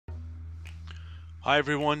Hi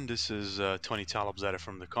everyone, this is Tony Talabzada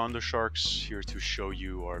from the Condo Sharks, here to show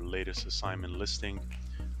you our latest assignment listing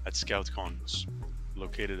at Scout Condos,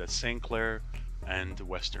 located at St. Clair and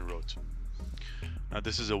Weston Road. Now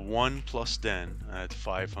this is a 1+ den at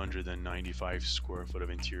 595 square foot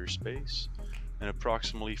of interior space and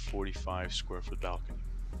approximately 45 square foot balcony.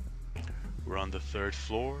 We're on the 3rd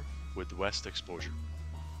floor with west exposure.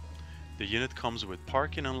 The unit comes with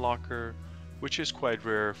parking and locker, which is quite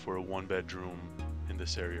rare for a 1-bedroom in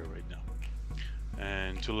this area right now.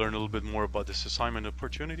 And to learn a little bit more about this assignment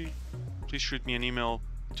opportunity, please shoot me an email,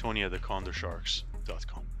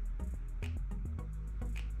 tony@thecondosharks.com.